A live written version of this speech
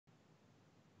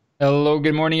Hello,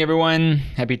 good morning, everyone.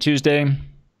 Happy Tuesday.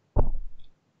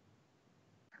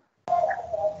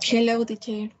 Hello,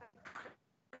 teacher.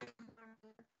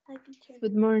 Hi, teacher.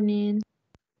 Good morning.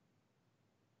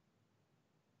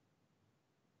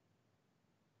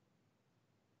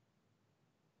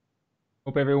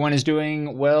 Hope everyone is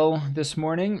doing well this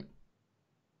morning.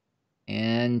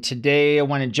 And today I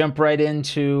want to jump right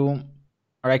into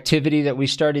our activity that we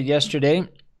started yesterday.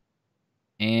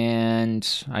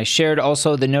 And I shared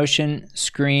also the Notion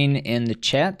screen in the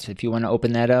chat if you want to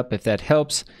open that up, if that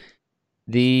helps.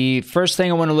 The first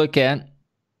thing I want to look at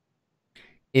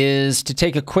is to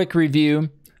take a quick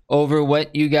review over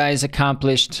what you guys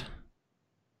accomplished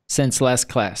since last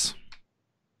class.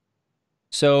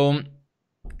 So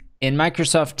in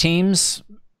Microsoft Teams,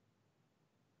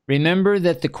 remember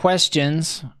that the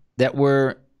questions that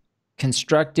we're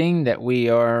constructing, that we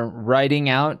are writing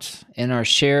out in our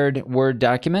shared Word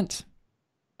document,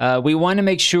 we want to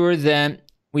make sure that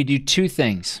we do two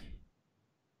things.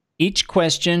 Each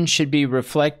question should be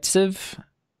reflexive,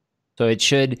 so it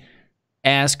should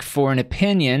ask for an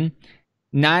opinion,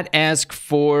 not ask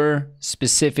for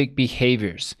specific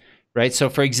behaviors, right? So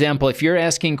for example, if you're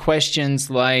asking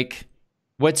questions like,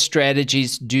 what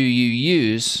strategies do you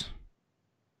use?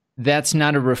 That's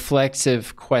not a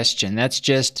reflexive question. That's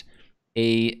just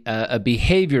a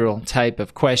behavioral type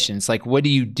of question. It's like, what do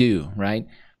you do, right?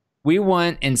 We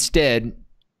want instead,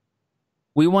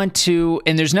 we want to,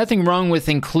 and there's nothing wrong with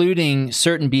including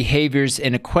certain behaviors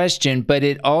in a question, but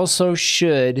it also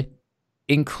should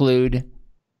include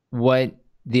what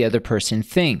the other person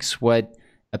thinks, what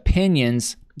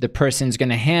opinions the person's going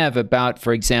to have about,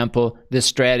 for example, the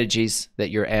strategies that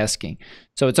you're asking.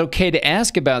 So it's okay to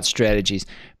ask about strategies,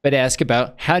 but ask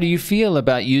about how do you feel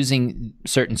about using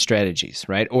certain strategies,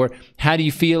 right? Or how do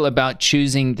you feel about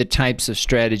choosing the types of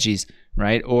strategies,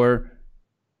 right? Or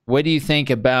what do you think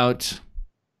about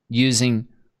using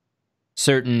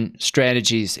certain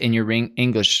strategies in your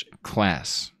English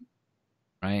class,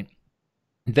 right?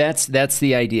 That's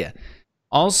the idea.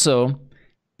 Also,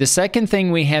 the second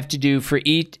thing we have to do for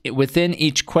within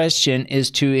each question is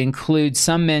to include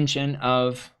some mention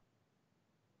of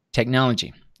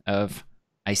technology, of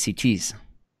ICTs.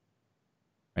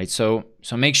 Right? So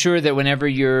make sure that whenever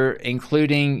you're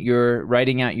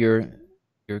writing out your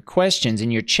questions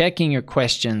and you're checking your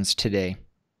questions today,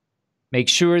 make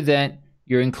sure that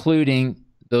you're including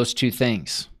those two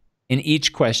things in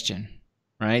each question.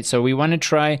 Right? So we want to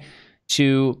try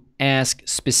to ask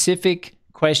specific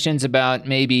questions about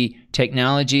maybe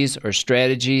technologies or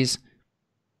strategies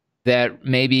that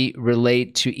maybe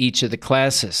relate to each of the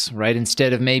classes, right?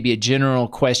 Instead of maybe a general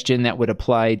question that would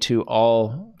apply to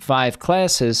all 5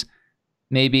 classes,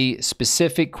 maybe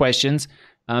specific questions,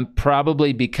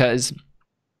 probably because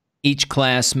each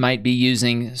class might be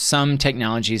using some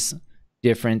technologies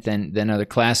different than other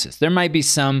classes. There might be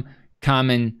some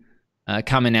commonalities,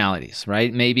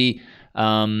 right? Maybe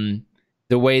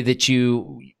the way that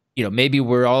maybe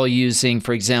we're all using,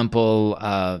 for example,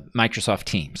 Microsoft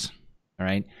Teams, all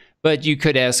right? But you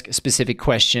could ask specific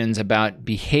questions about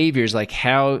behaviors, like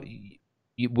how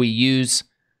we use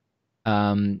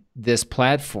this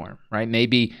platform, right?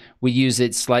 Maybe we use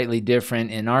it slightly different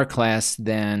in our class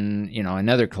than,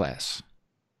 another class,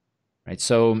 right?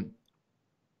 So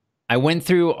I went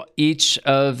through each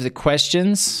of the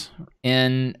questions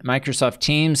in Microsoft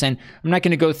Teams, and I'm not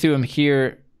going to go through them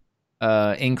here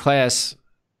in class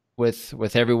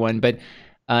with everyone, but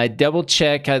double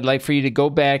check. I'd like for you to go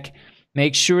back,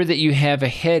 make sure that you have a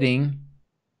heading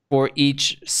for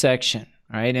each section,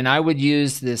 all right? And I would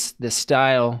use the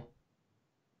style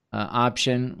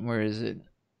option. Where is it?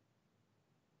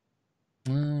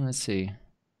 Let's see.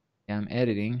 Yeah, I'm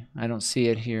editing. I don't see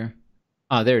it here.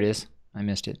 Oh, there it is. I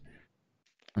missed it.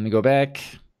 Let me go back.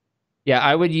 Yeah,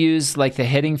 I would use like the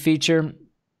heading feature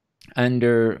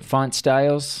under font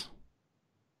styles,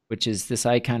 which is this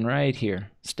icon right here,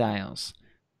 styles.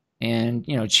 And,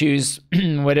 choose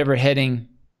whatever heading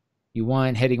you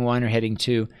want, heading 1 or heading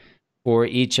 2 for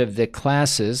each of the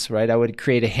classes, right? I would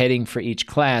create a heading for each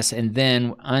class, and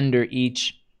then under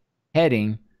each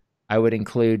heading, I would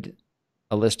include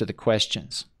a list of the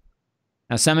questions.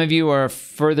 Now, some of you are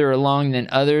further along than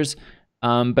others,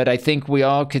 but I think we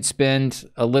all could spend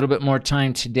a little bit more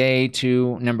time today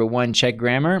to, number 1, check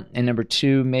grammar, and number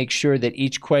 2, make sure that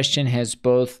each question has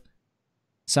both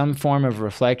some form of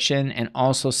reflection and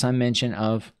also some mention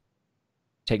of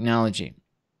technology.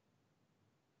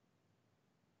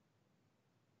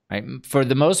 Right. For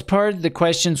the most part, the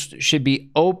questions should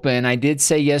be open. I did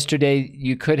say yesterday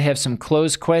you could have some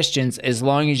closed questions as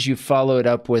long as you follow it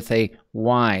up with a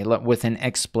why, with an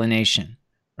explanation,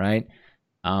 right?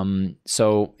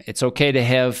 So it's okay to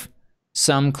have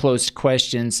some closed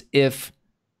questions if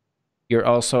you're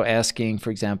also asking, for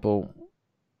example,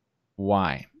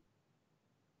 why.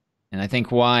 And I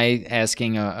think why,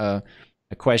 asking a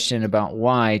question about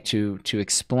why to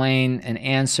explain an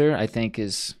answer, I think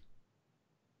is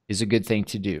a good thing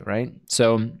to do, right?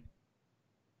 So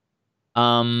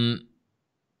so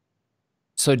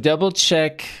double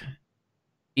check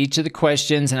each of the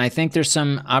questions, and I think there's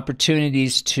some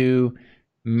opportunities to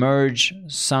merge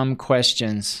some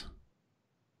questions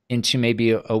into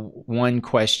maybe a one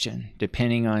question,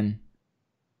 depending on,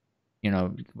 you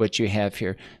know, what you have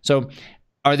here. So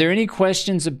are there any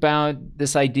questions about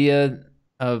this idea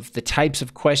of the types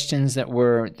of questions that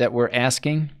we're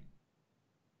asking?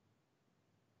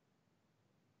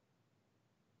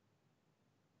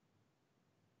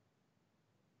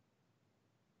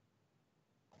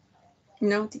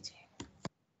 No, teacher.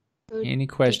 Any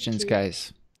questions,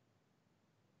 guys?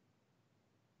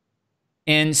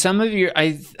 And some of you,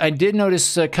 I did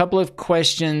notice a couple of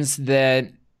questions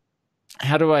that,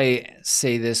 how do I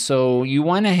say this? So you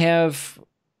want to have,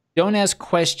 don't ask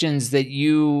questions that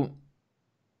you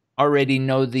already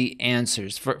know the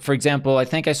answers. For example, I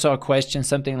think I saw a question,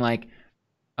 something like,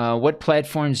 what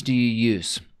platforms do you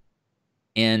use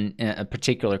in a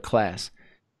particular class?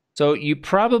 So you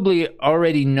probably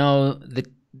already know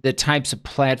the types of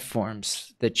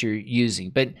platforms that you're using,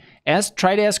 but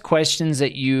try to ask questions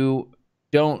that you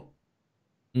don't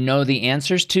know the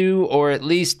answers to, or at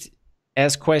least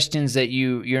ask questions that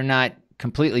you're not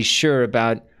completely sure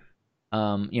about,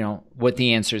 you know, what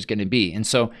the answer is going to be. And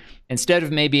so instead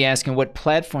of maybe asking what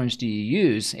platforms do you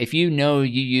use, if you know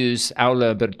you use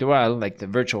Aula Virtual, like the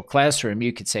virtual classroom,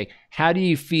 you could say, how do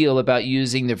you feel about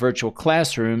using the virtual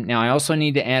classroom? Now I also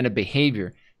need to add a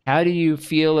behavior. How do you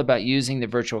feel about using the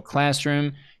virtual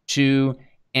classroom to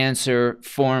answer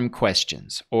form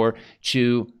questions or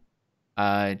to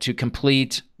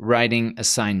complete writing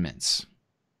assignments,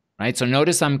 right? So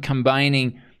notice I'm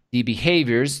combining the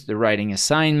behaviors, the writing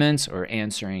assignments or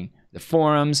answering the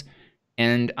forums,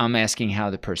 and I'm asking how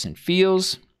the person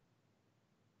feels,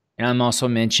 and I'm also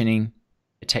mentioning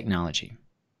the technology,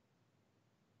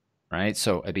 right?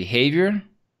 So a behavior,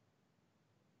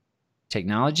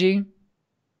 technology,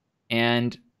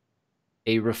 and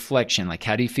a reflection, like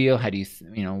how do you feel? How do you,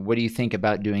 you know, what do you think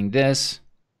about doing this?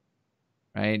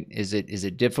 Right? Is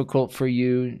it difficult for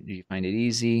you? Do you find it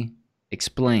easy?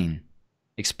 Explain.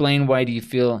 Explain why do you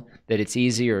feel that it's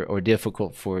easy or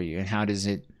difficult for you, and how does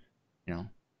it, you know,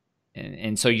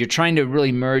 and so you're trying to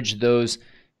really merge those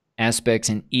aspects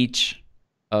in each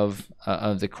of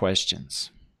the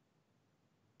questions.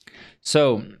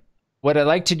 So what I'd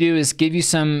like to do is give you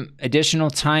some additional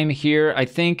time here. I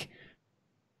think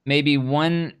maybe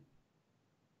one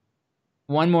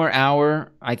more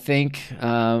hour, I think,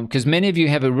 because many of you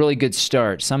have a really good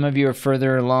start. Some of you are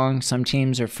further along. Some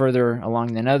teams are further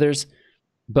along than others.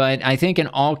 But I think in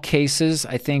all cases,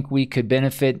 I think we could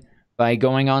benefit by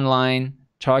going online,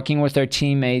 talking with our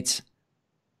teammates,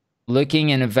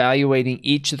 looking and evaluating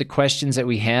each of the questions that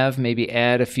we have, maybe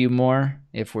add a few more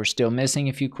if we're still missing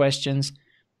a few questions,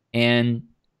 and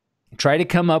try to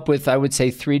come up with, I would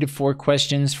say, 3 to 4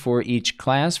 questions for each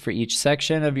class, for each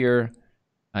section of your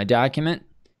document.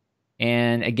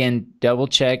 And again, double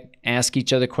check, ask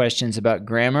each other questions about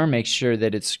grammar, make sure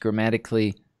that it's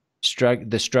grammatically,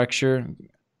 the structure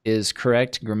is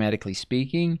correct, grammatically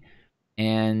speaking.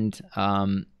 And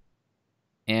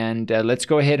let's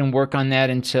go ahead and work on that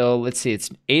until, let's see, it's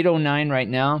 8:09 right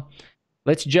now.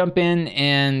 Let's jump in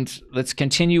and let's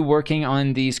continue working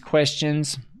on these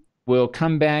questions. We'll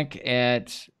come back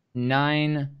at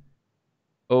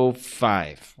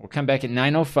 9:05. We'll come back at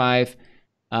 9:05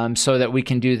 so that we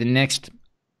can do the next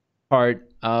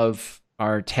part of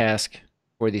our task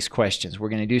for these questions. We're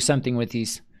going to do something with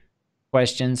these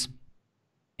questions.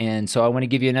 And so I want to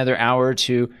give you another hour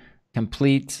to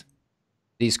complete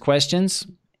these questions.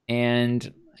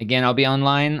 And again, I'll be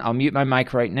online. I'll mute my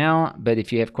mic right now, but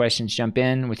if you have questions, jump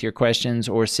in with your questions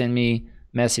or send me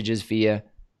messages via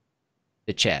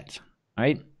the chat. All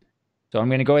right? So I'm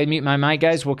going to go ahead and mute my mic,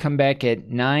 guys. We'll come back at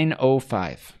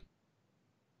 9:05.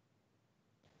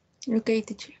 Okay,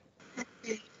 teacher.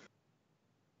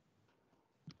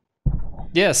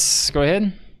 Yes, go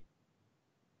ahead.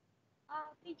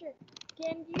 Teacher,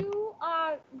 can you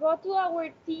go to our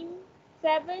team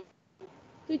 7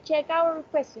 to check our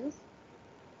questions?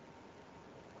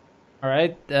 All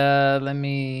right, let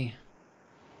me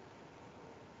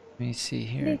see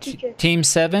here. Team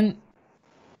 7?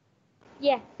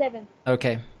 Yeah, 7.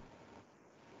 Okay.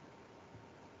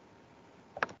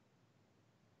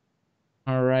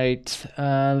 All right,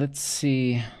 let's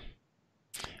see.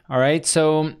 All right,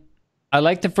 so I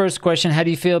like the first question. How do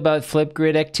you feel about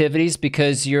Flipgrid activities?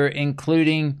 Because you're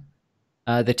including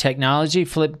the technology,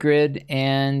 Flipgrid,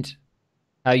 and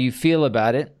how you feel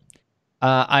about it.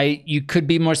 You could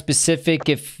be more specific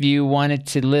if you wanted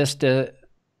to list a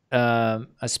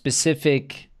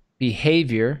specific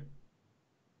behavior,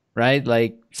 right?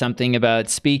 Like something about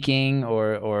speaking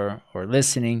or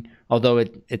listening, although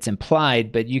it's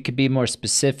implied, but you could be more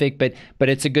specific, but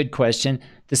it's a good question.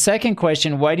 The second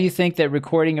question, why do you think that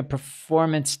recording a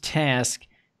performance task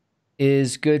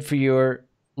is good for your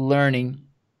learning?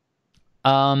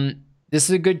 This is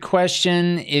a good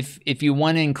question if you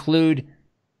want to include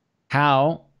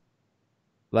how,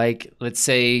 like, let's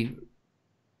say,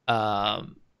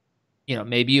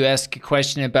 maybe you ask a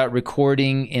question about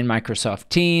recording in Microsoft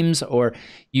Teams, or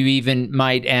you even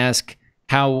might ask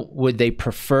how would they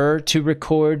prefer to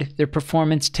record their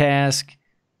performance task?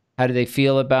 How do they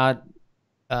feel about?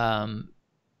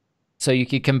 So you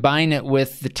could combine it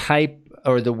with the type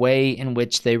or the way in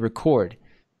which they record.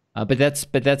 But that's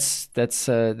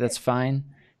fine.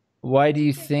 Why do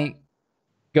you think?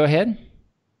 Go ahead.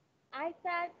 I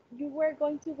thought you were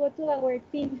going to go to our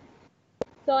team,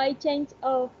 so I changed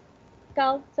of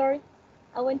call. Sorry,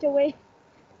 I went away.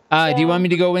 Do you want me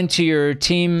to go into your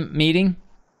team meeting?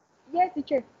 Yes,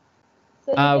 teacher.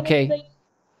 So you can Okay. explain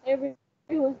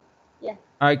everyone. Yeah.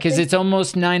 All right, because it's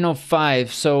almost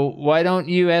 9:05. So why don't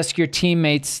you ask your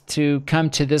teammates to come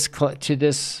to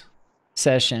this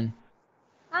session?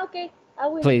 Okay, I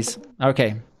will. Please.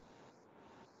 Okay.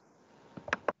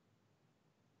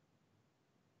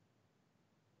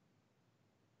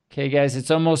 Okay, guys, it's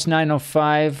almost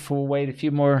 9:05. We'll wait a few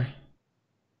more,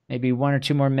 maybe 1 or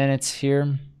 2 more minutes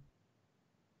here.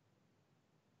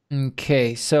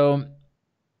 Okay, so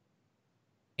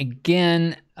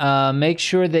again, make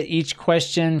sure that each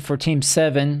question for Team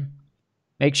 7,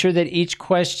 make sure that each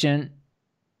question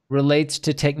relates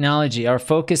to technology. Our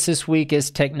focus this week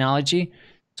is technology.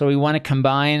 So we want to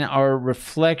combine our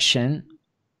reflection,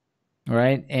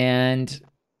 right, and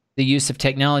the use of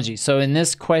technology. So in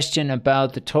this question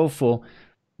about the TOEFL,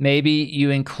 maybe you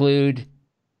include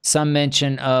some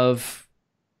mention of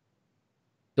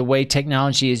the way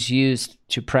technology is used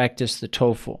to practice the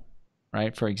TOEFL,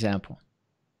 right, for example.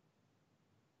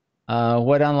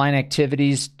 What online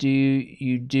activities do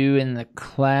you do in the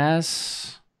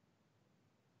class?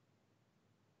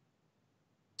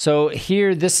 So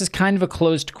here, this is kind of a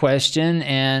closed question.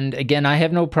 And again, I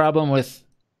have no problem with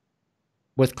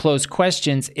closed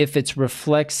questions if it's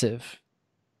reflexive,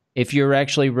 if you're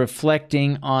actually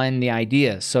reflecting on the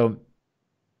idea. So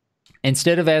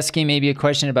instead of asking maybe a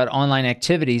question about online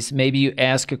activities, maybe you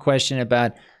ask a question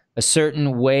about a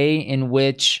certain way in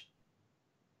which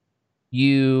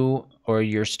you or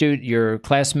your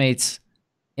classmates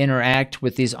interact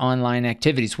with these online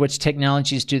activities. Which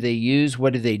technologies do they use?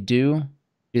 What do they do?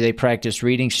 Do they practice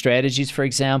reading strategies, for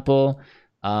example?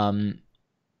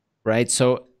 Right?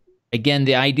 So again,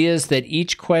 the idea is that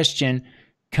each question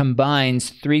combines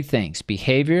 3 things: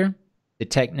 behavior, the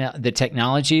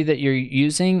technology that you're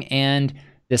using, and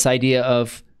this idea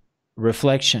of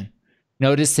reflection.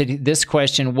 Notice that this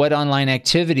question, what online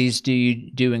activities do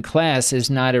you do in class, is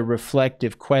not a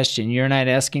reflective question. You're not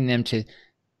asking them to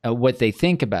what they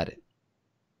think about it.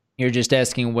 You're just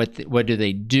asking what do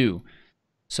they do.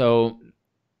 So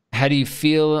how do you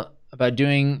feel about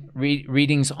doing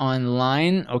readings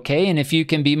online? Okay, and if you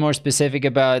can be more specific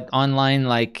about online,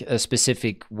 like a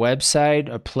specific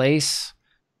website, a place,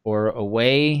 or a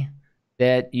way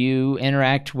that you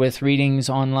interact with readings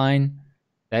online,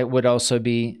 that would also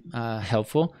be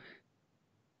helpful.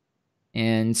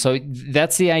 And so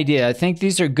that's the idea. I think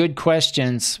these are good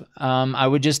questions. I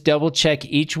would just double check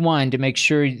each one to make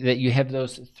sure that you have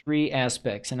those 3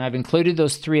 aspects. And I've included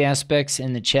those 3 aspects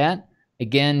in the chat.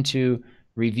 Again, to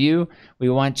review, we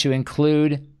want to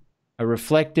include a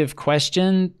reflective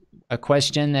question, a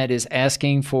question that is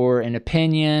asking for an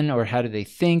opinion, or how do they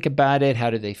think about it? How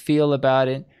do they feel about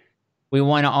it? We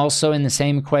want to also, in the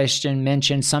same question,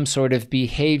 mention some sort of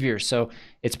behavior. So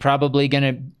it's probably going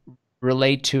to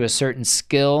relate to a certain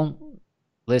skill: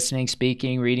 listening,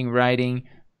 speaking, reading, writing,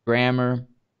 grammar,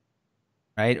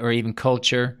 right? Or even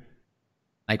culture.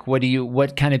 Like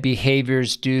what kind of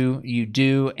behaviors do you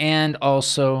do? And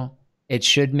also it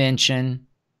should mention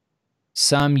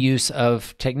some use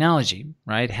of technology,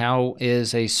 right? How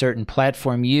is a certain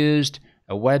platform used,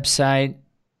 a website,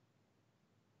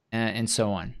 and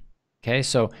so on. Okay,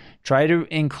 so try to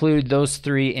include those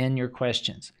 3 in your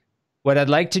questions. What I'd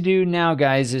like to do now,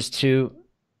 guys, is to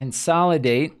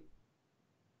consolidate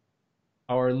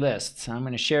our lists. I'm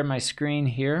going to share my screen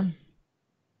here.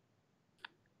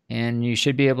 And you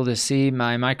should be able to see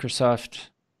my Microsoft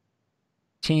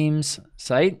Teams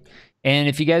site. And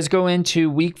if you guys go into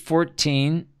week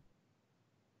 14,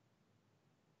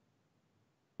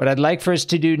 what I'd like for us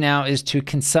to do now is to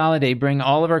consolidate, bring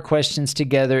all of our questions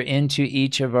together into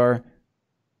each of our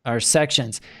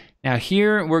sections. Now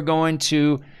here we're going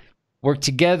to work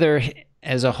together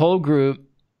as a whole group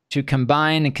to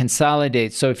combine and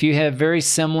consolidate. So if you have very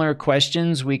similar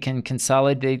questions, we can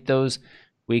consolidate those.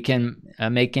 We can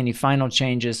make any final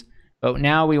changes. But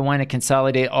now we want to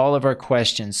consolidate all of our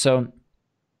questions. So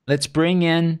let's bring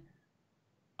in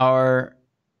our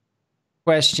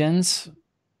questions.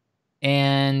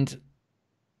 And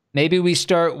maybe we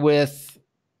start with,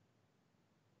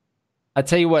 I'll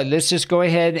tell you what, let's just go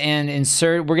ahead and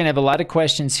insert. We're going to have a lot of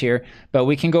questions here, but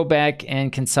we can go back and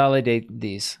consolidate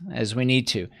these as we need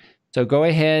to. So go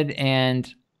ahead and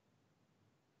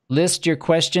list your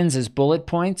questions as bullet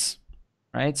points,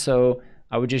 right? So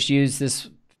I would just use this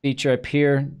feature up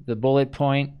here, the bullet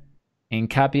point, and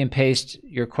copy and paste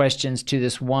your questions to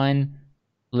this one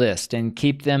list and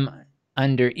keep them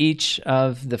under each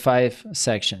of the 5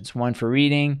 sections. One for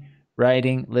reading,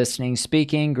 writing, listening,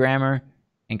 speaking, grammar,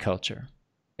 and culture.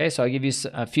 Okay, so I'll give you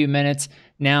a few minutes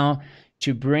now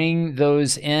to bring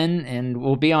those in, and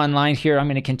we'll be online here. I'm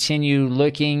going to continue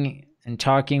looking and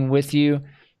talking with you,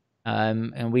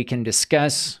 and we can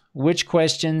discuss which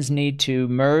questions need to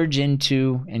merge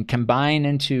into and combine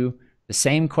into the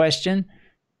same question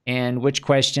and which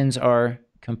questions are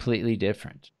completely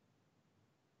different.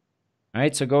 All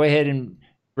right, so go ahead and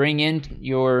bring in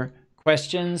your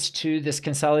questions to this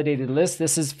consolidated list.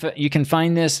 This is, you can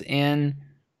find this in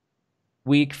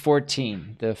week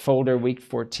 14, the folder week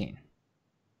 14.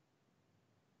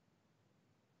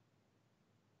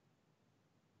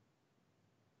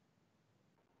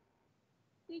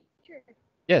 Teacher.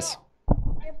 Yes.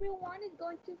 So everyone is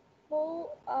going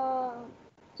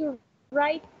to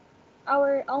write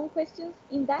our own questions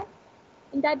in that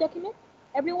document.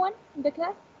 Everyone in the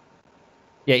class.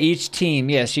 Yeah, each team,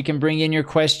 yes, you can bring in your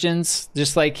questions,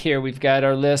 just like here. We've got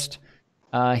our list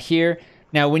here.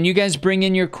 Now, when you guys bring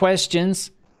in your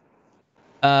questions,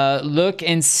 look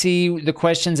and see the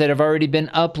questions that have already been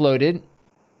uploaded.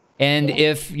 And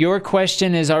if your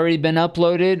question has already been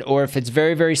uploaded, or if it's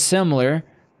very, very similar,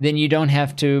 then you don't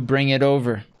have to bring it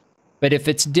over. But if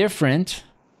it's different,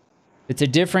 it's a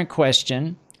different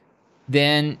question,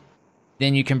 then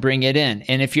you can bring it in.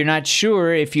 And if you're not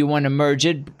sure, if you want to merge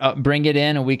it, bring it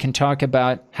in, and we can talk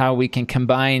about how we can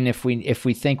combine if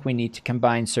we think we need to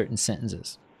combine certain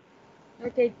sentences.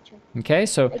 Okay, teacher. Okay,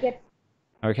 so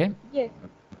okay. Yes.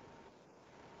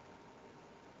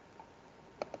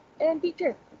 And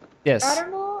teacher. Yes. I don't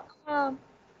know,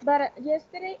 but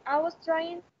yesterday I was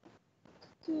trying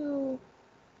to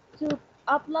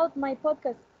upload my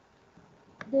podcast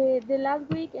the last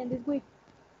week and this week,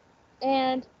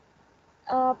 and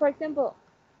for example,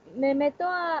 me meto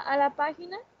a la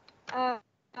página,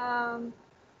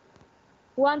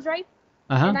 OneDrive,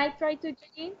 and I try to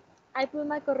check in. I put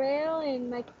my correo and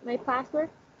my password,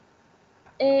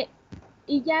 y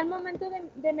ya al momento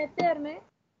de meterme,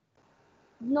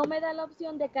 no me da la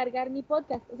opción de cargar mi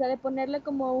podcast, o sea, de ponerle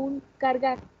como un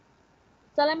cargar.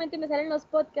 Solamente me salen los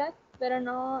podcasts, pero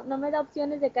no me da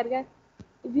opciones de cargar.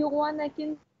 If you want, I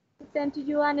can send to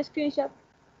you a screenshot.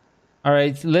 All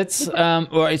right, let's, all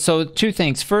right, so 2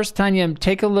 things. First, Tanya,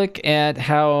 take a look at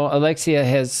how Alexia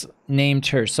has named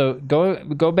her. So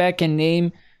go back and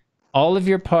name all of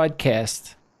your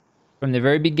podcasts from the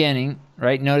very beginning,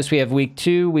 right? Notice we have week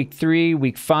 2, week 3,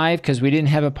 week 5, because we didn't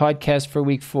have a podcast for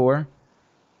week 4.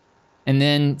 And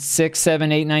then 6,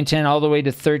 7, 8, 9, 10, all the way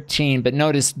to 13. But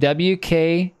notice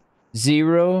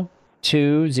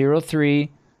WK0203,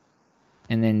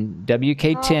 and then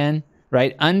WK10,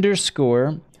 right?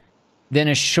 Underscore, then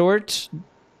a short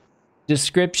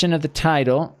description of the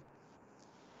title,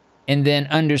 and then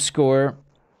underscore,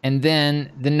 and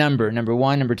then the number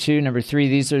 1, number 2, number 3.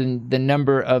 These are the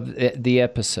number of the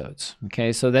episodes.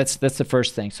 Okay, so that's the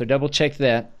first thing. So double check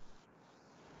that.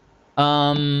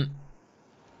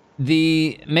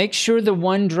 Make sure the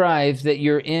OneDrive that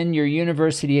you're in your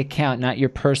university account, not your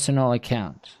personal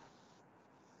account.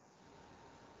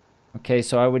 Okay,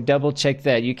 so I would double check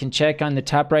that. You can check on the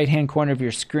top right-hand corner of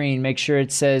your screen. Make sure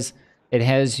it says it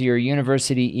has your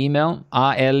university email,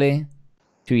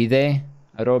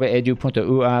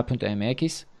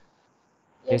 al.tuide@edu.ua.mx.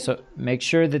 Okay, so make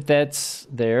sure that that's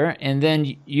there. And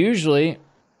then usually,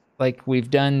 like we've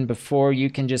done before, you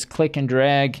can just click and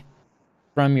drag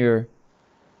from your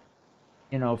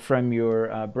from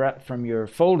your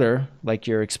folder, like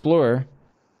your Explorer,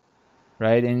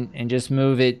 right? And just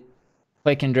move it,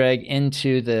 click and drag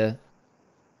into the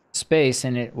space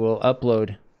and it will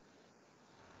upload.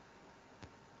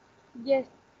 Yes.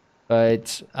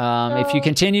 But if you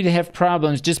continue to have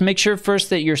problems, just make sure first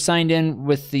that you're signed in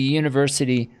with the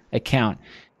university account.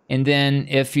 And then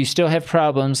if you still have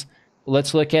problems,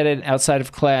 let's look at it outside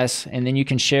of class, and then you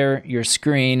can share your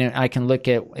screen and I can look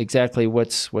at exactly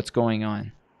what's going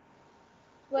on.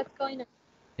 What's going on?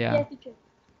 Yeah. Yes, teacher.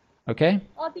 Okay?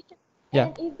 Oh, teacher. Yeah.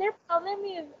 And is there problem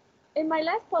if in my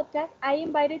last podcast I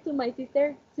invited to my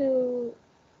sister to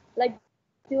like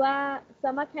do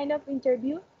some kind of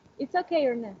interview? It's okay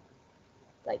or not?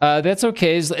 That's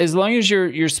okay as long as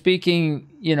you're speaking,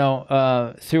 you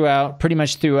know, throughout, pretty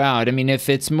much throughout. I mean, if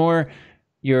it's more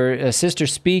your sister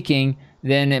speaking,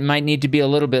 then it might need to be a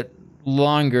little bit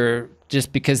longer,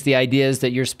 just because the idea is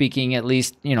that you're speaking at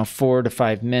least, you know, 4 to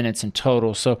 5 minutes in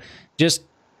total. So just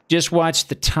watch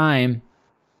the time,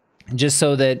 just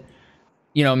so that,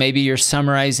 you know, maybe you're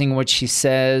summarizing what she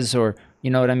says, or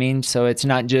you know what I mean. So it's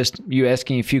not just you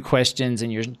asking a few questions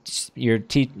and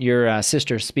your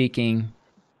sister speaking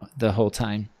the whole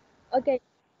time. Okay.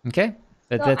 Okay,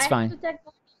 that's fine. I have to check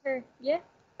her. Yeah.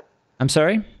 I'm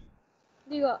sorry.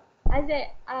 Digo, I said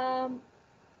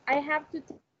I have to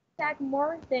tag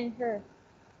more than her.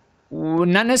 Well,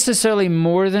 not necessarily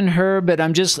more than her, but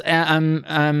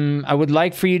I would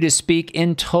like for you to speak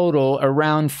in total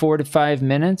around 4 to 5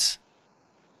 minutes.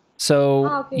 So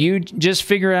okay. You just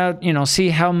figure out, you know, see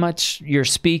how much you're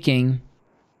speaking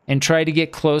and try to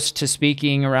get close to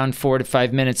speaking around 4 to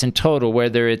 5 minutes in total,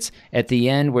 whether it's at the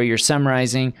end where you're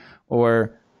summarizing,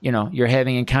 or, you know, you're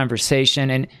having a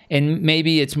conversation, and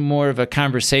maybe it's more of a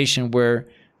conversation where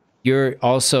you're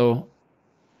also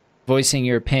voicing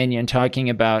your opinion, talking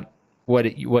about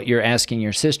what you're asking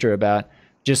your sister about,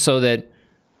 just so that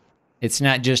it's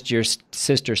not just your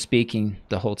sister speaking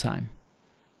the whole time.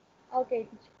 Okay.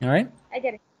 All right? I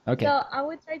get it. Okay. So I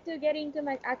will try to get into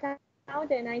my account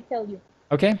and I tell you.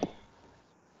 Okay.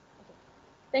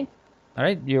 Thanks. All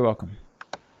right. You're welcome.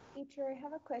 Teacher, I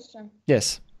have a question.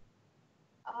 Yes.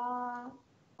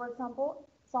 For example,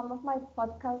 some of my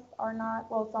podcasts are not,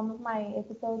 well, some of my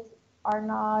episodes are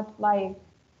not like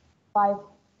 5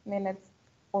 minutes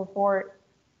or 4.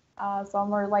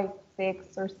 Some are like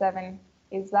 6 or 7.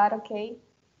 Is that okay?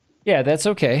 Yeah, that's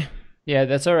okay. Yeah,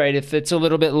 that's all right. If it's a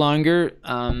little bit longer,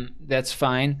 that's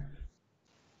fine.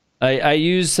 I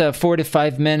use 4 to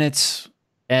 5 minutes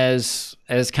as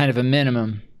kind of a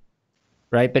minimum,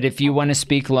 right? But if you want to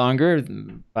speak longer,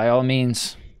 by all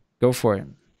means, go for it.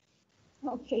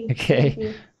 Okay.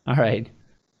 Okay. All right.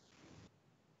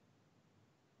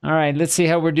 All right. Let's see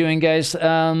how we're doing, guys.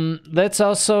 Let's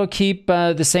also keep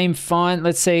the same font.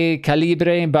 Let's say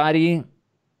Calibre body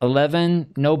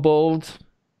 11, no bold.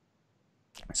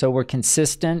 So we're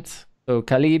consistent. So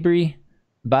Calibre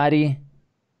body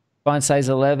font size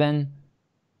 11,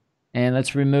 and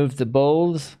let's remove the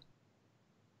bold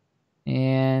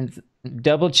and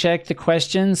double check the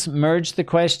questions, merge the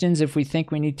questions if we think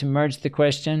we need to merge the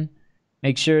question.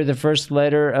 Make sure the first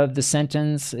letter of the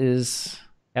sentence is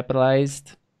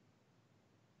capitalized.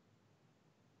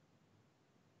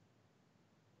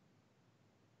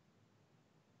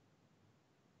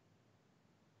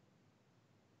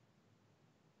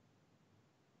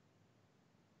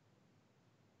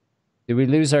 Did we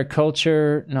lose our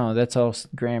culture? No, that's all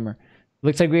grammar.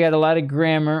 Looks like we got a lot of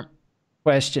grammar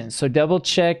questions. So double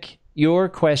check your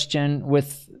question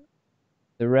with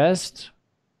the rest.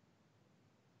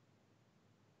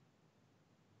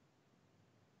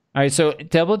 All right, so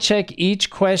double check each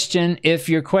question. If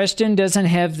your question doesn't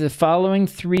have the following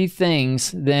 3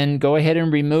 things, then go ahead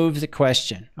and remove the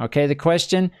question. Okay, the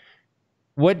question,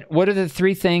 what are the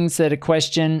 3 things that a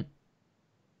question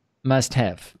must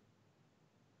have?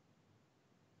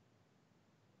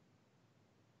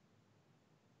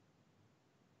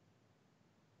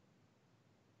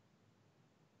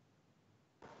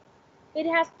 It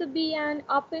has to be an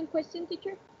open question,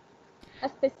 teacher? A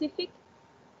specific?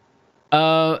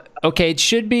 Okay, it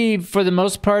should be, for the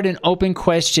most part, an open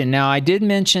question. Now, I did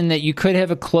mention that you could have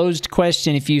a closed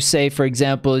question if you say, for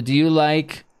example, do you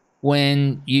like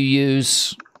when you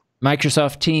use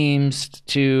Microsoft Teams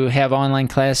to have online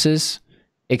classes?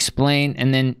 Explain,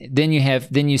 and then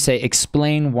you say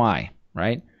explain why,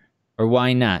 right? Or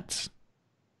why not?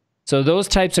 So those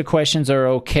types of questions are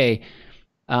okay.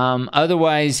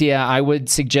 Otherwise, yeah, I would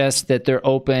suggest that they're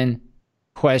open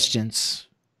questions,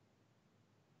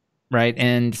 right?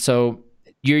 And so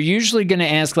you're usually going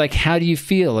to ask, like, how do you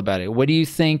feel about it? What do you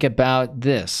think about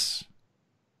this?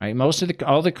 Right?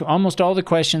 Almost all the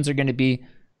questions are going to be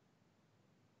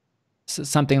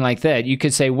something like that. You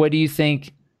could say, what do you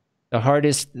think The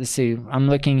hardest, let's see, I'm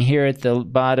looking here at the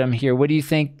bottom here. What do you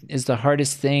think is the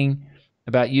hardest thing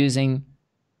about using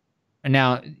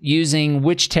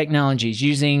which technologies?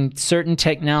 Using certain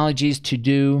technologies to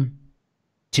do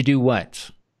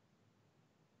what?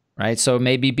 Right? So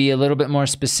maybe be a little bit more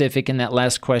specific in that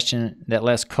last question, that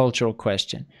last cultural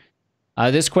question.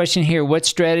 This question here, what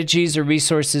strategies or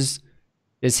resources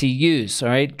does he use? All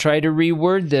right, try to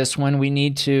reword this one. We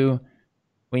need to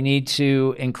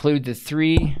include the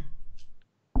 3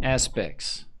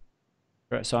 aspects.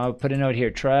 So I'll put a note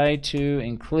here. Try to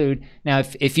include. Now,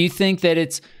 if you think that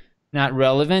it's not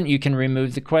relevant, you can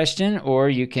remove the question or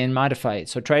you can modify it.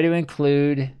 So try to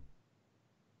include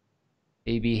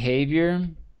a behavior,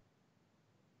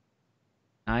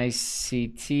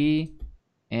 ICT,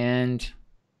 and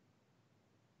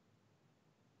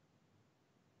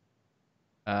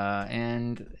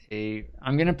I'm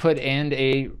going to put and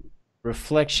a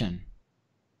reflection.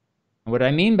 What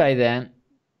I mean by that,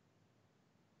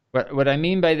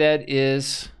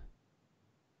 is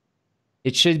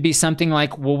it should be something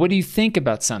like, well, what do you think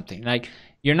about something? Like,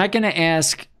 we're not going to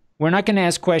ask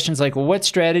questions like, well, what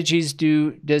strategies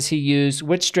does he use?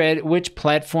 Which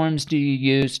platforms do you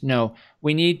use? No,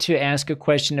 we need to ask a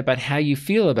question about how you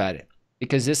feel about it,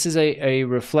 because this is a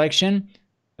reflection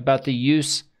about the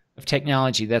use of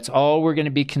technology. That's all we're going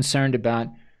to be concerned about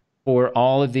for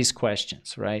all of these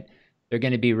questions, right? They're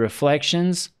going to be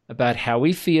reflections about how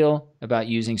we feel about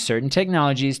using certain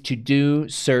technologies to do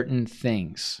certain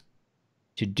things.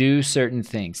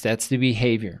 That's the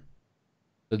behavior.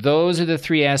 So those are the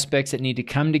 3 aspects that need to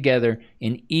come together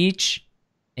in each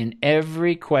and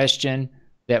every question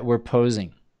that we're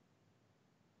posing.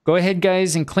 Go ahead,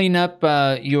 guys, and clean up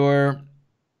your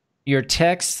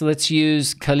text. Let's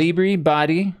use Calibri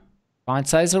body, font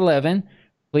size 11.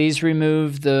 Please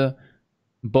remove the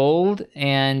bold,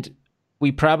 and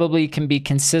we probably can be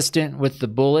consistent with the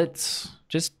bullets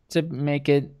just to make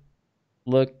it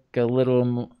look a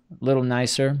little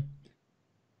nicer.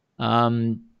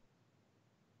 Let's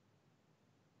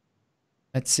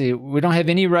see. We don't have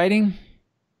any writing?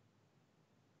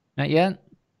 Not yet?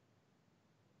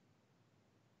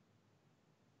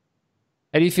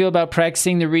 How do you feel about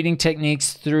practicing the reading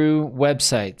techniques through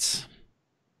websites?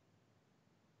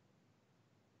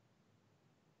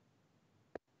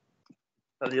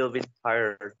 A little bit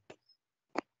tired.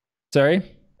 Sorry?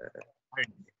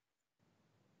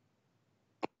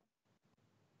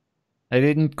 I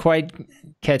didn't quite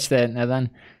catch that,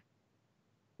 Nathan.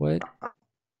 What?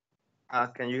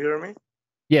 Can you hear me?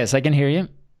 Yes, I can hear you.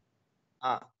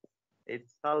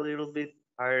 It's a little bit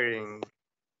tiring.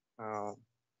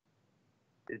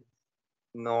 It's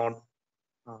not.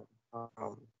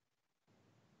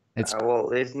 It's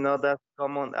not as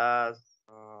common as,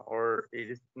 or it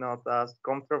is not as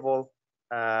comfortable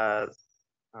as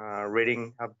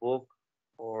reading a book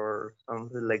or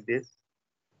something like this.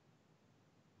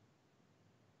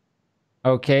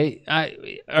 Okay.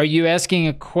 Are you asking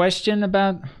a question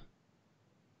about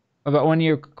one of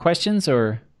your questions,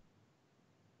 or?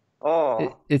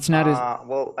 Oh, it's not as.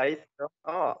 Well, I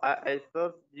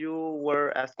thought you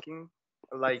were asking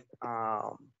like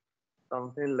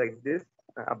something like this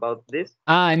about this.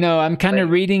 No, I'm kind of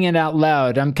reading it out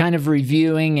loud. I'm kind of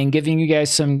reviewing and giving you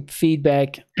guys some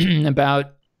feedback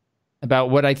about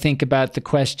what I think about the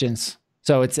questions.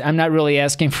 So I'm not really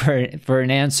asking for an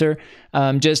answer.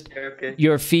 Just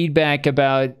your feedback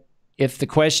about if the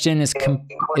question is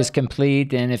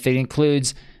complete and if it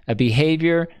includes a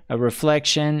behavior, a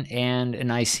reflection, and an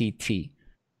ICT.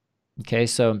 Okay,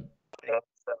 so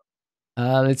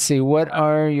let's see. What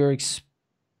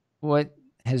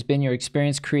has been your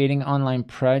experience creating online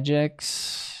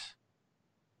projects?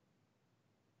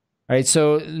 All right,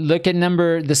 so look at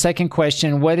the second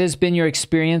question. What has been your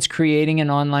experience creating an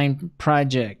online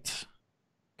project?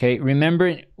 Okay,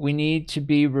 remember, we need to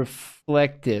be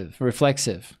reflexive.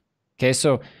 Okay,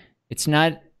 so it's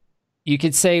not, you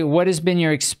could say, what has been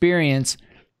your experience?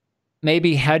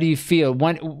 Maybe, how do you feel?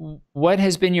 What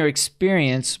has been your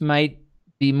experience might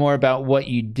be more about what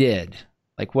you did,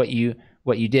 like what you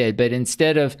did. But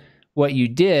instead of what you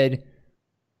did,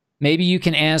 maybe you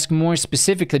can ask more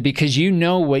specifically, because you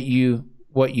know what you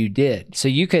did. So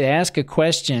you could ask a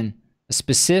question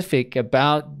specific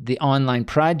about the online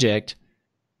project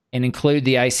and include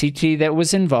the ICT that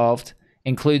was involved,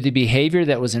 include the behavior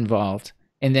that was involved,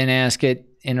 and then ask it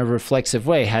in a reflexive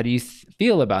way. How do you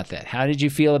feel about that? How did you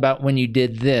feel about when you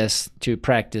did this to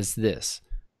practice this?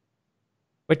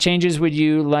 What changes would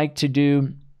you like to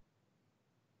do?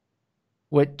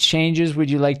 What changes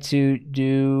would you like to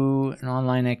do in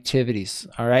online activities?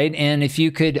 All right. And if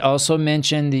you could also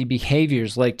mention the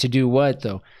behaviors, like to do what,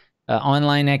 though?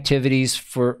 online activities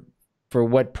for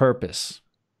what purpose,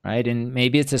 right? And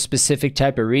maybe it's a specific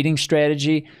type of reading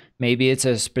strategy. Maybe it's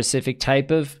a specific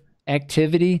type of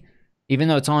activity, even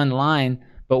though it's online.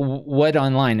 But what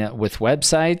online? With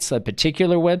websites, a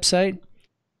particular website,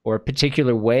 or a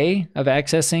particular way of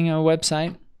accessing a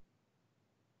website?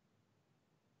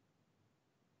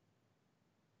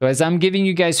 So as I'm giving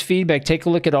you guys feedback, take a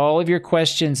look at all of your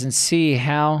questions and see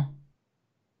how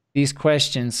these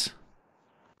questions.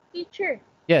 Teacher.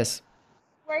 Yes.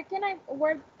 Where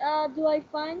do I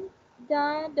find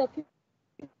the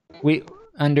document?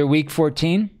 Under week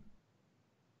 14,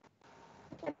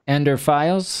 under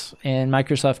files in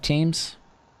Microsoft Teams.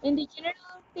 In the general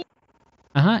thing?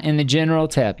 In the general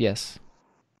tab, yes.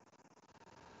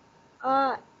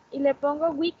 Y le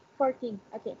pongo week 14,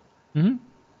 okay.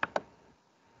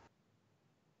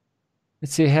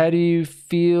 Let's see, how do you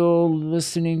feel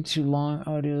listening to long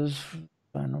audios for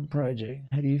final project?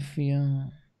 How do you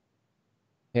feel?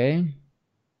 Okay.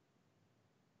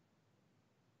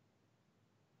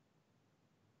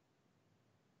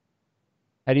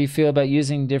 How do you feel about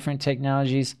using different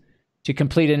technologies to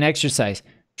complete an exercise?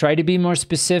 Try to be more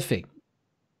specific.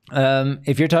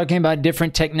 If you're talking about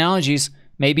different technologies,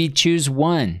 maybe choose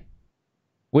one.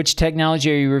 Which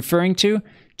technology are you referring to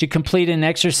complete an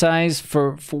exercise?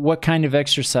 For what kind of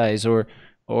exercise, or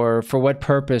for what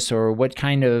purpose, or what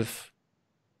kind of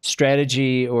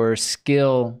strategy or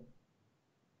skill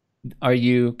are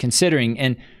you considering?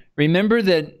 And remember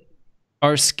that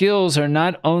our skills are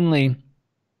not only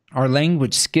our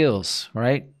language skills,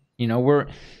 right? You know,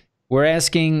 we're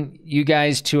asking you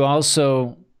guys to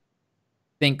also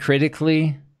think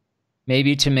critically,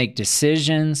 maybe to make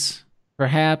decisions,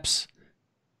 perhaps,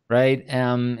 right?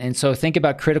 And so think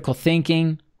about critical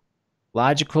thinking,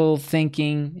 logical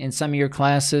thinking in some of your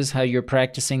classes, how you're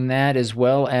practicing that as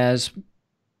well as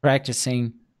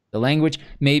practicing the language.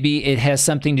 Maybe it has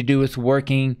something to do with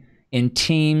working in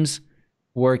teams,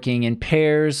 working in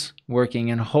pairs, working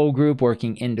in a whole group,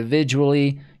 working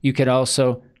individually. You could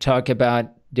also talk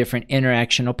about different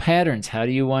interactional patterns. How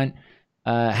do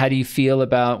you feel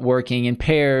about working in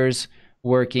pairs,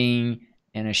 working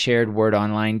in a shared Word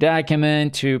online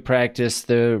document to practice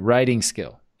the writing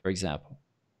skill, for example?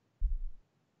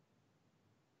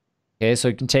 Okay, so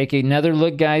you can take another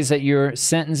look, guys, at your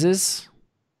sentences.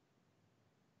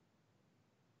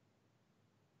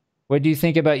 What do you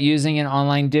think about using an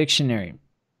online dictionary?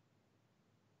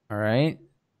 All right.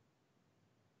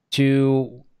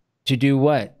 To do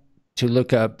what? To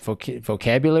look up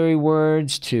vocabulary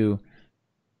words, to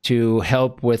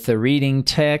help with the reading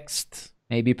text,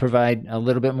 maybe provide a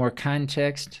little bit more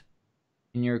context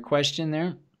in your question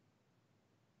there.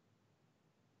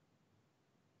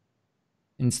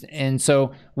 And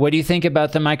so what do you think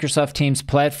about the Microsoft Teams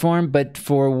platform, but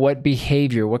for what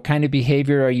behavior? What kind of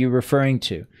behavior are you referring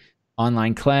to?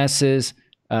 Online classes,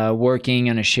 working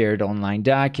on a shared online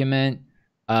document,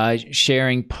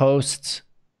 sharing posts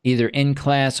either in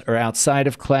class or outside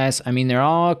of class. I mean, there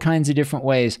are all kinds of different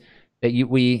ways that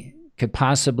we could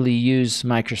possibly use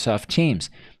Microsoft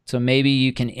Teams. So maybe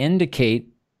you can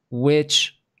indicate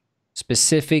which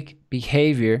specific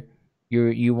behavior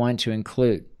you want to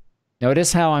include.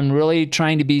 Notice how I'm really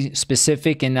trying to be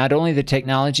specific in not only the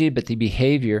technology, but the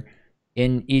behavior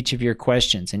in each of your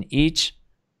questions. In each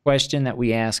question that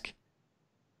we ask,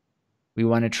 we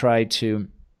want to try to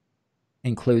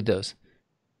include those.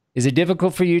 Is it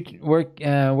difficult for you to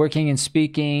working and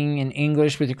speaking in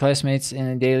English with your classmates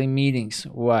in daily meetings?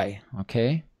 Why?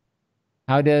 Okay.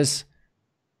 All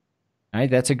right,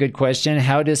 that's a good question.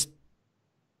 How does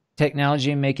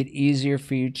technology make it easier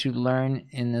for you to learn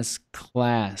in this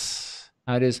class?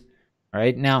 All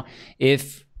right, now,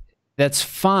 if that's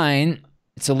fine,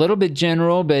 it's a little bit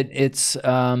general, but it's,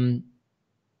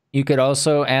 you could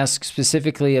also ask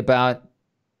specifically about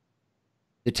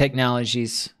the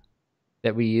technologies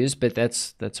that we use, but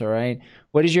that's all right.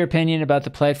 What is your opinion about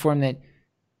the platform that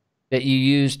you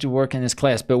use to work in this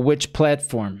class? But which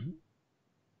platform?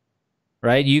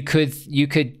 Right? You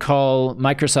could call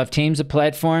Microsoft Teams a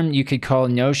platform. You could call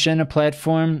Notion a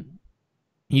platform.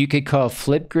 You could call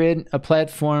Flipgrid a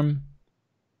platform.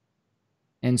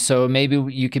 And so maybe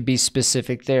you could be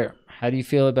specific there. How do you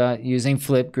feel about using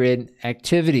Flipgrid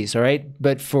activities? All right,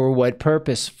 but for what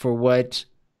purpose? For what?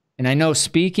 And I know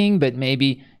speaking, but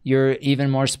maybe you're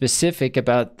even more specific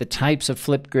about the types of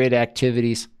Flipgrid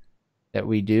activities that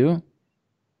we do.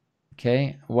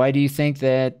 Okay, why do you think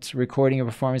that recording a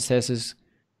performance test is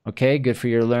okay? Good for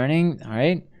your learning. All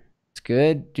right, it's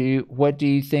good. What do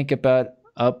you think about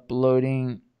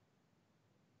uploading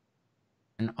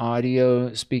an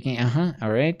audio speaking?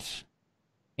 All right.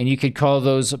 And you could call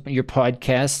those your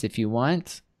podcasts if you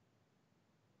want.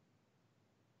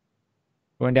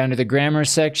 Going down to the grammar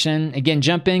section. Again,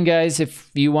 jump in, guys,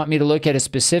 if you want me to look at a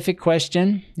specific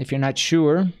question, if you're not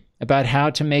sure about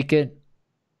how to make it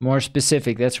more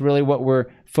specific. That's really what we're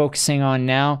focusing on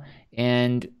now,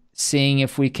 and seeing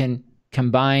if we can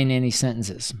combine any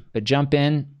sentences. But jump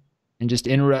in and just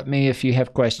interrupt me if you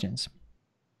have questions.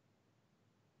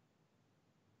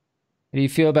 How do you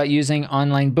feel about using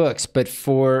online books, but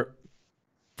for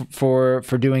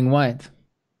doing what?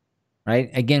 Right?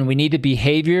 Again, we need a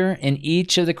behavior in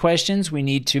each of the questions. We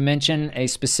need to mention a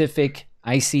specific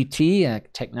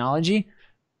ICT, technology,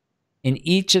 in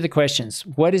each of the questions.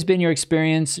 What has been your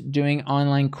experience doing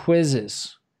online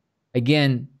quizzes?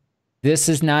 Again, this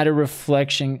is not a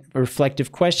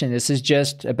reflective question. This is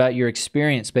just about your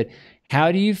experience. But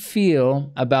how do you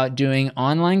feel about doing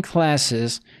online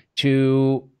classes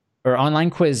or online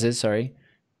quizzes, sorry.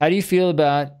 How do you feel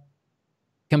about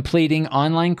completing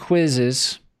online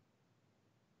quizzes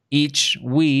each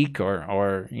week,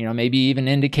 or maybe even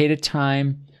indicate a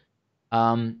time?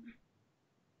 I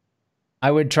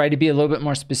would try to be a little bit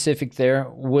more specific there.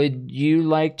 Would you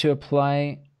like to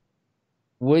apply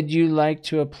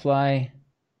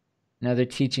another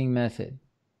teaching method?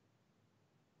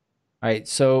 All right,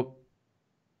 so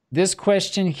this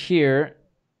question here,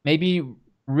 maybe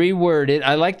reword it.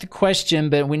 I like the question,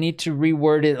 but we need to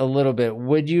reword it a little bit.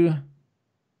 Would you?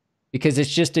 Because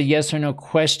it's just a yes or no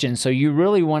question. So you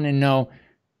really want to know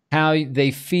how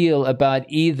they feel about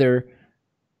either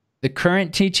the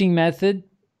current teaching method,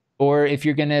 or if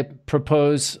you're going to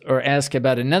propose or ask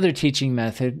about another teaching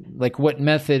method, like what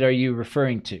method are you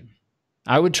referring to?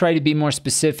 I would try to be more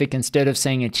specific. Instead of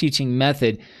saying a teaching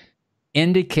method,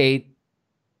 indicate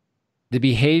the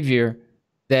behavior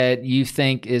that you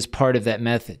think is part of that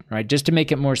method, right? Just to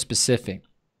make it more specific.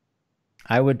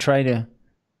 I would try to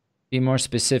be more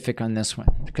specific on this one,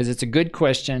 because it's a good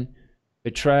question,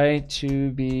 but try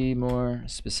to be more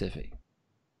specific.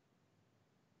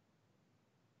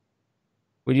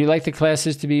 Would you like the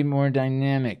classes to be more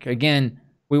dynamic? Again,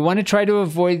 we want to try to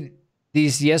avoid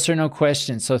these yes or no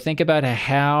questions. So think about a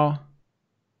how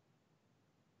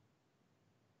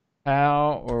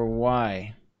or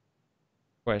why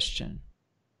question.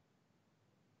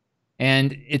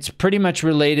 And it's pretty much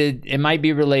related, it might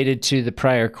be related to the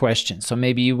prior question. So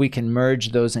maybe we can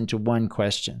merge those into one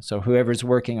question. So whoever's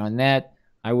working on that,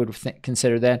 I would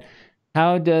consider that.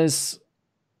 How do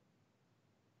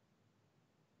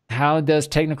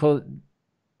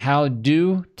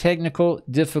technical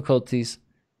difficulties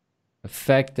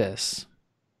affect us?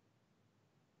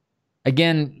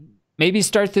 Again, maybe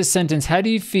start this sentence. How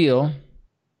do you feel?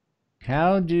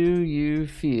 How do you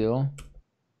feel?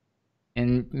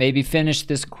 And maybe finish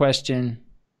this question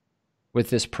with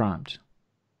this prompt.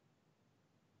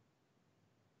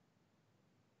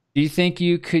 Do you think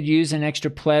you could use an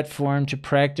extra platform to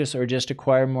practice or just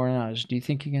acquire more knowledge? Do you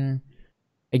think you're going to...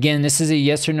 Again, this is a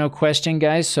yes or no question,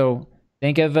 guys. So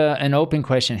think of an open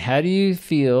question. How do you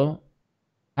feel?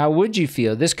 How would you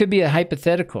feel? This could be a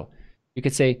hypothetical. You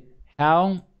could say,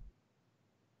 how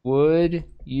would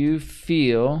you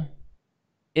feel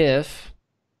if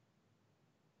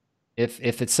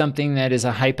it's something that is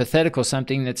a hypothetical,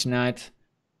 something that's not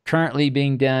currently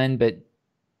being done, but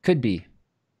could be?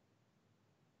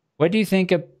 What do you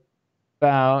think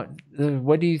about,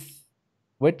 what do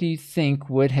you think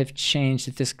would have changed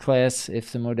at this class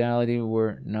if the modality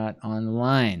were not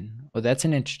online? Well, that's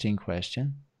an interesting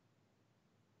question.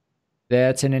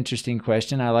 That's an interesting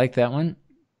question. I like that one.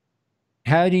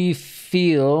 How do you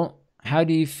feel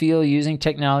using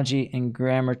technology in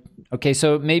grammar? Okay,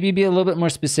 so maybe be a little bit more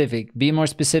specific. Be more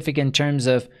specific in terms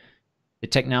of the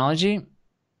technology.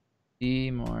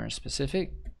 Be more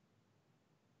specific.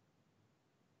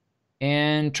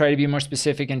 And try to be more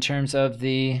specific in terms of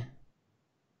the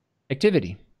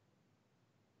activity.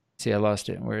 See, I lost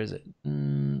it. Where is it?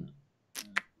 In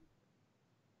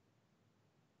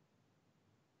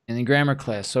the grammar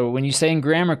class. So when you say in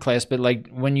grammar class, but like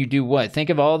when you do what? Think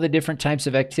of all the different types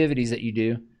of activities that you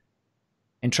do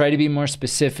and try to be more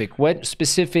specific. What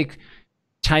specific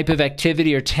type of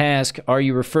activity or task are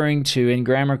you referring to in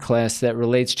grammar class that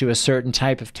relates to a certain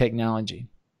type of technology?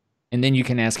 And then you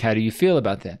can ask, how do you feel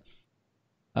about that?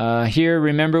 Here,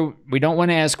 remember, we don't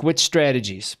want to ask which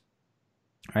strategies.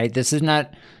 Right? This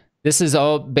is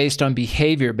all based on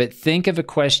behavior, but think of a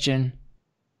question.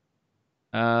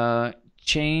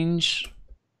 Change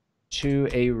to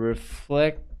a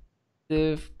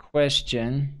reflective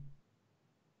question.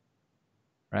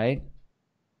 Right?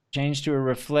 Change to a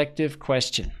reflective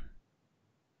question.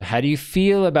 How do you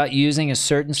feel about using a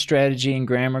certain strategy in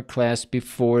grammar class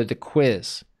before the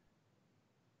quiz?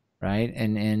 right?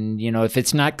 And you know, if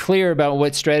it's not clear about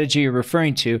what strategy you're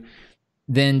referring to,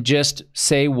 then just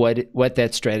say what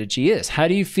that strategy is. How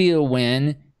do you feel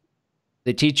when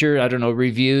the teacher, I don't know,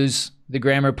 reviews the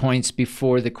grammar points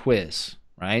before the quiz,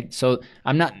 right? So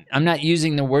I'm not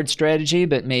using the word strategy,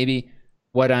 but maybe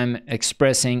what I'm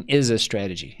expressing is a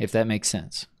strategy, if that makes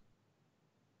sense.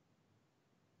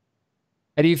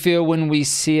 How do you feel when we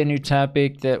see a new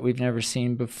topic that we've never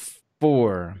seen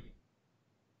before?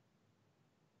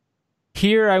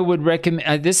 Here I would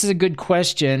recommend, this is a good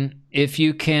question, if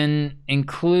you can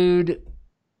include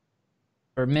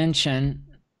or mention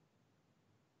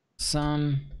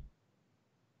some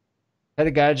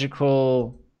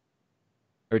pedagogical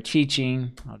or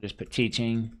teaching, I'll just put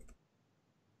teaching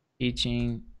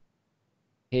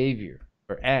behavior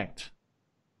or act,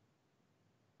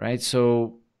 right?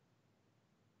 So,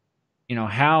 you know,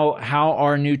 how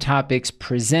are new topics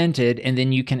presented, and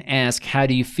then you can ask, how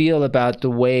do you feel about the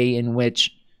way in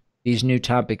which these new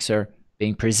topics are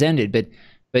being presented?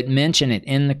 But mention it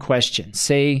in the question.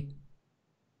 Say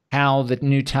how the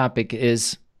new topic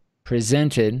is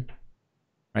presented,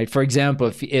 right? For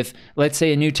example, if let's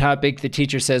say a new topic, the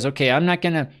teacher says, okay, I'm not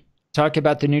going to talk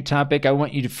about the new topic. I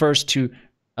want you to first to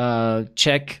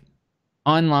check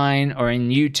online or in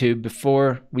YouTube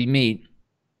before we meet,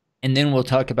 and then we'll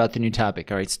talk about the new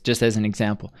topic. All right, just as an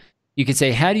example. You could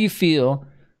say, how do you feel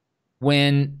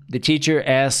when the teacher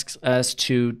asks us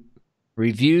to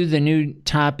review the new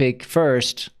topic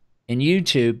first in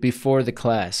YouTube before the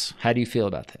class? How do you feel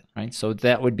about that, right? So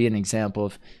that would be an example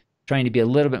of trying to be a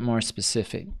little bit more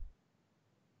specific.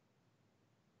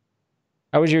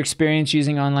 How was your experience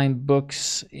using online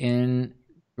books in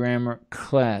grammar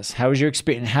class? How was your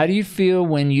experience? How do you feel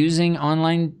when using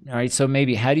online? All right, so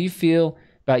maybe how do you feel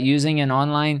about using an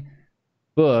online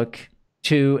book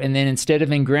and then instead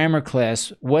of in grammar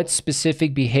class, what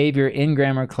specific behavior in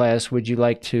grammar class would you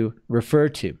like to refer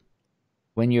to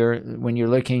when you're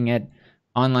looking at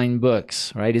online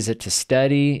books, right? Is it to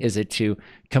study? Is it to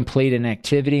complete an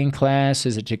activity in class?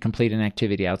 Is it to complete an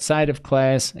activity outside of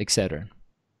class, etc.?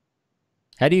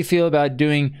 How do you feel about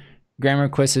doing grammar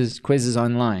quizzes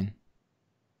online?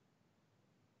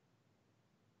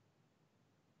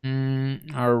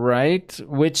 All right.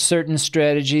 Which certain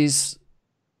strategies?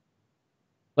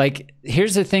 Like,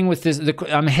 here's the thing with this.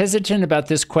 I'm hesitant about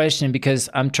this question because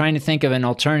I'm trying to think of an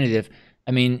alternative.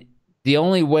 I mean, the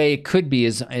only way it could be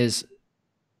is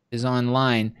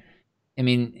online. I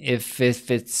mean, if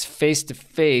it's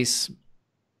face-to-face,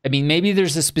 I mean, maybe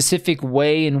there's a specific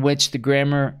way in which the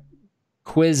grammar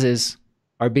quizzes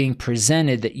are being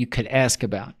presented that you could ask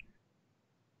about.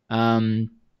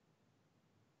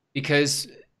 Because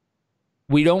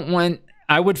we don't want,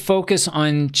 I would focus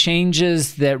on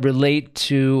changes that relate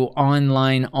to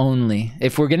online only.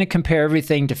 If we're going to compare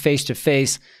everything to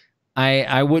face-to-face,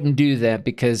 I wouldn't do that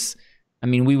because, I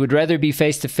mean, we would rather be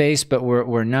face-to-face, but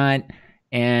we're not.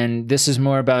 And this is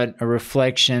more about a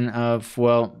reflection of,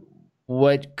 well,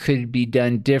 what could be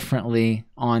done differently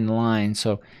online.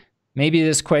 So maybe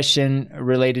this question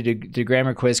related to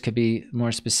grammar quiz could be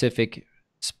more specifically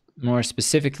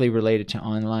related to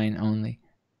online only.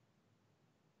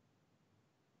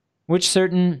 Which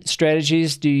certain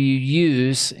strategies do you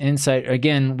use inside?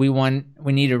 Again, we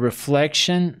need a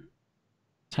reflection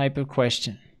type of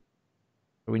question.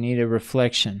 We need a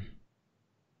reflection.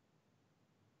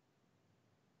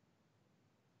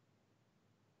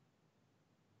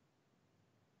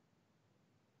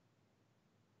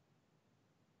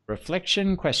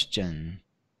 Reflection question,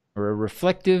 or a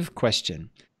reflective question.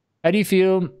 How do you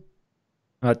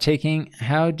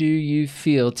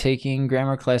feel taking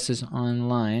grammar classes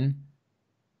online?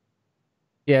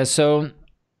 Yeah, so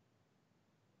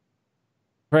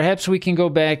perhaps we can go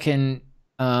back and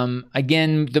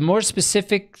again, the more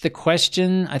specific the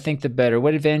question, I think the better.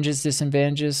 What advantages,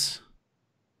 disadvantages?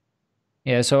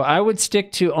 Yeah, so I would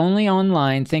stick to only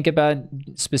online. Think about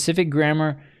specific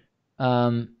grammar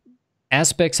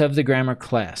aspects of the grammar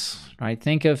class, right?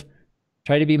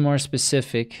 Try to be more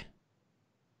specific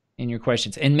in your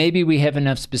questions. And maybe we have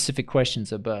enough specific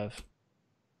questions above.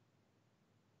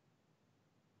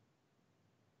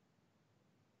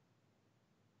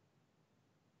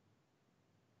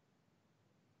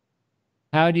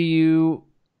 How do you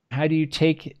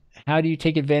take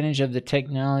advantage of the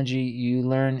technology you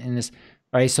learn in this?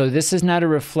 All right, so this is not a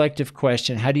reflective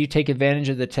question. How do you take advantage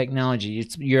of the technology?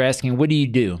 You're asking, what do you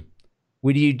do?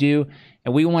 What do you do?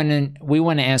 And we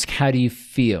want to ask, how do you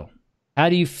feel? How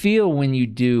do you feel when you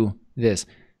do this,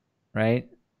 right?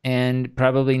 And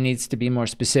probably needs to be more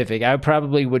specific. I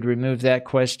probably would remove that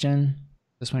question,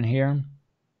 this one here.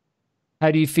 How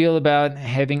do you feel about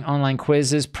having online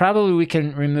quizzes? Probably we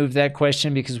can remove that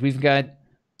question because we've got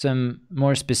some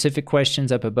more specific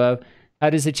questions up above. How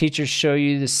does the teacher show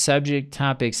you the subject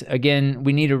topics? Again,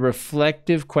 we need a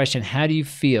reflective question. How do you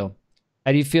feel?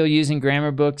 How do you feel using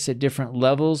grammar books at different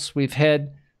levels? We've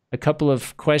had a couple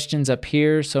of questions up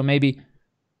here, so maybe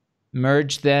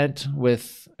merge that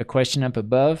with a question up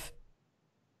above.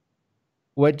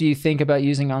 What do you think about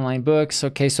using online books?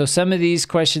 Okay, so some of these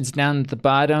questions down at the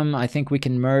bottom, I think we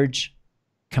can merge,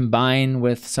 combine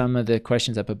with some of the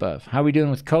questions up above. How are we doing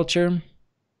with culture?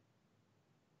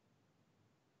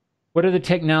 What are the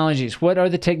technologies? What are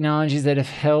the technologies that have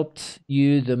helped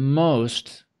you the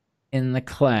most in the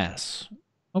class?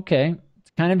 Okay,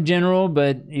 it's kind of general,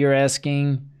 but you're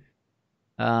asking,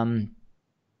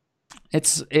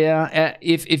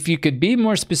 if you could be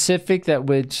more specific, that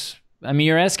would, I mean,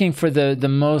 you're asking for the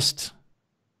most,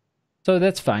 so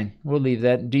that's fine. We'll leave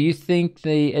that. Do you think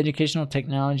the educational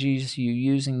technologies you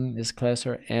use in this class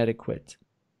are adequate?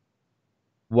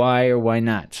 Why or why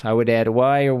not? I would add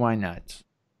why or why not.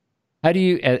 How do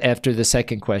you, after the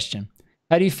second question,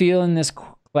 how do you feel in this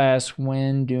class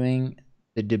when doing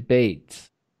the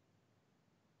debate?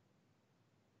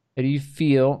 How do you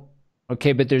feel?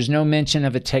 Okay, but there's no mention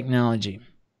of a technology.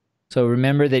 So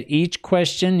remember that each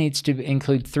question needs to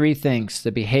include three things: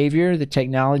 the behavior, the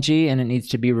technology, and it needs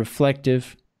to be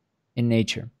reflective in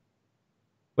nature.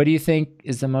 What do you think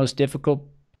is the most difficult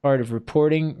part of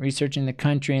reporting, researching the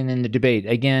country, and then the debate?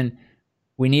 Again,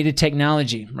 we need a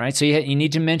technology, right? So you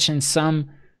need to mention some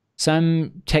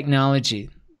technology.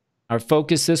 Our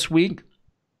focus this week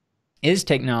is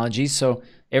technology, so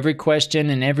every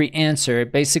question and every answer,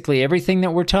 basically everything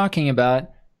that we're talking about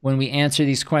when we answer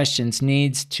these questions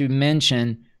needs to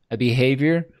mention a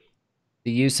behavior,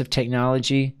 the use of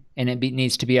technology, and it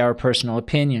needs to be our personal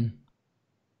opinion.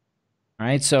 All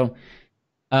right, so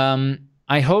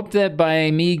I hope that by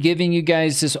me giving you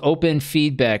guys this open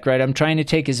feedback, right, I'm trying to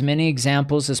take as many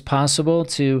examples as possible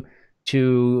to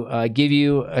give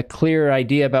you a clear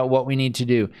idea about what we need to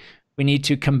do. We need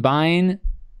to combine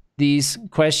these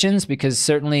questions because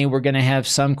certainly we're going to have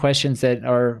some questions that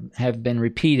have been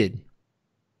repeated.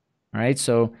 All right,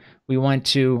 so we want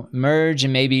to merge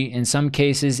and maybe in some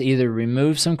cases either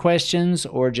remove some questions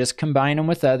or just combine them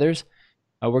with others.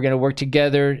 We're going to work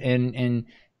together and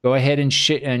go ahead and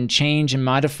change and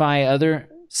modify other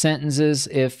sentences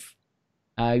if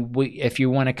you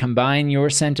want to combine your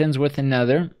sentence with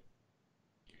another,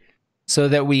 so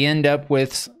that we end up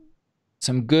with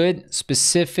some good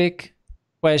specific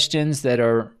questions that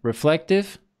are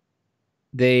reflective.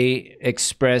 They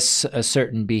express a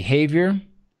certain behavior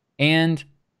and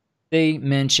they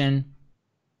mention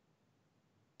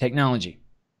technology.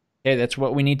 Okay, that's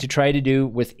what we need to try to do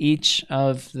with each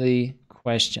of the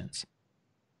questions.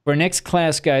 For next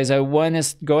class, guys, I want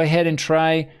us to go ahead and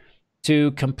try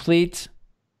to complete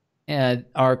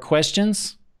our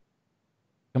questions.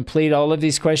 Complete all of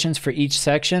these questions for each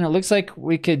section. It looks like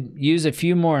we could use a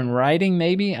few more in writing,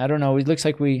 maybe. I don't know. It looks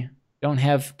like we don't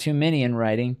have too many in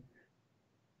writing.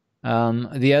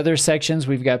 The other sections,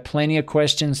 we've got plenty of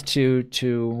questions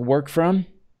to work from.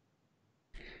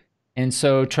 And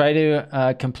so try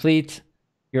to complete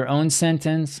your own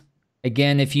sentence.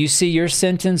 Again, if you see your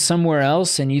sentence somewhere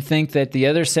else and you think that the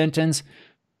other sentence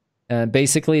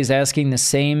basically is asking the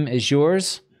same as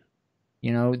yours,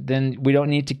 then we don't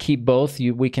need to keep both.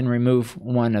 We can remove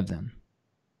one of them.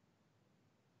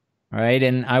 All right,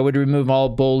 and I would remove all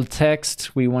bold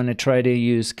text. We want to try to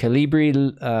use Calibri,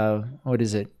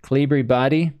 Calibri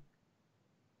body,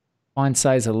 font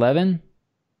size 11.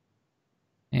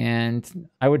 And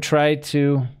I would try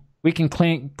to, we can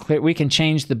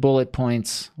change the bullet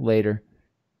points later,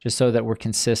 just so that we're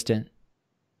consistent.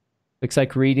 Looks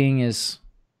like reading is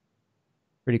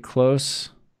pretty close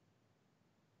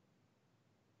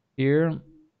here.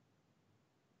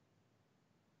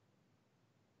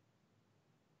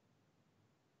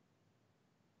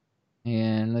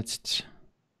 And let's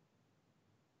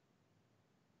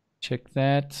check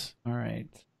that. All right.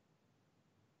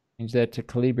 Change that to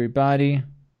Calibri body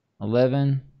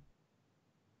 11.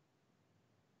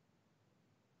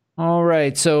 All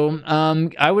right. So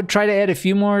I would try to add a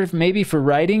few more maybe for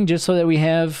writing, just so that we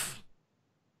have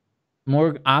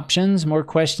more options, more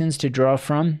questions to draw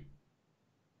from.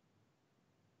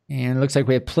 And it looks like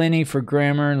we have plenty for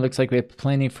grammar. It looks like we have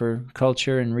plenty for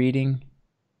culture and reading.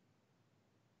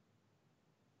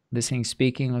 Listening,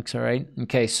 speaking looks all right.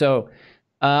 Okay, so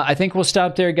I think we'll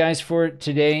stop there, guys, for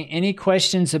today. Any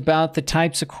questions about the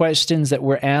types of questions that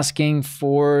we're asking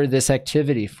for this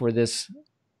activity, for this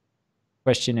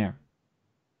questionnaire?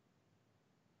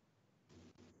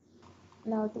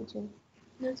 No, teacher.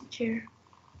 No, teacher.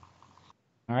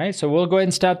 All right, so we'll go ahead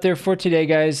and stop there for today,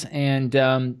 guys, and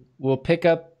we'll pick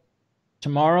up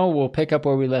tomorrow. We'll pick up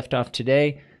where we left off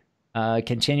today,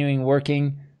 continuing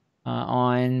working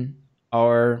on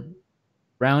our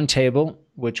roundtable,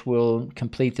 which we'll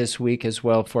complete this week as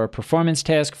well for a performance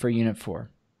task for Unit 4.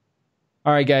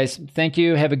 All right, guys, thank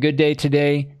you. Have a good day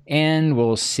today, and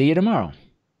we'll see you tomorrow.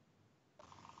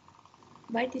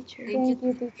 Bye, teacher. Thank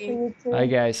you, teacher. You too. Bye,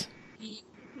 guys.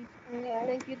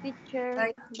 Thank you, teacher.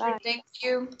 Bye, teacher. Bye. Thank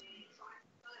you.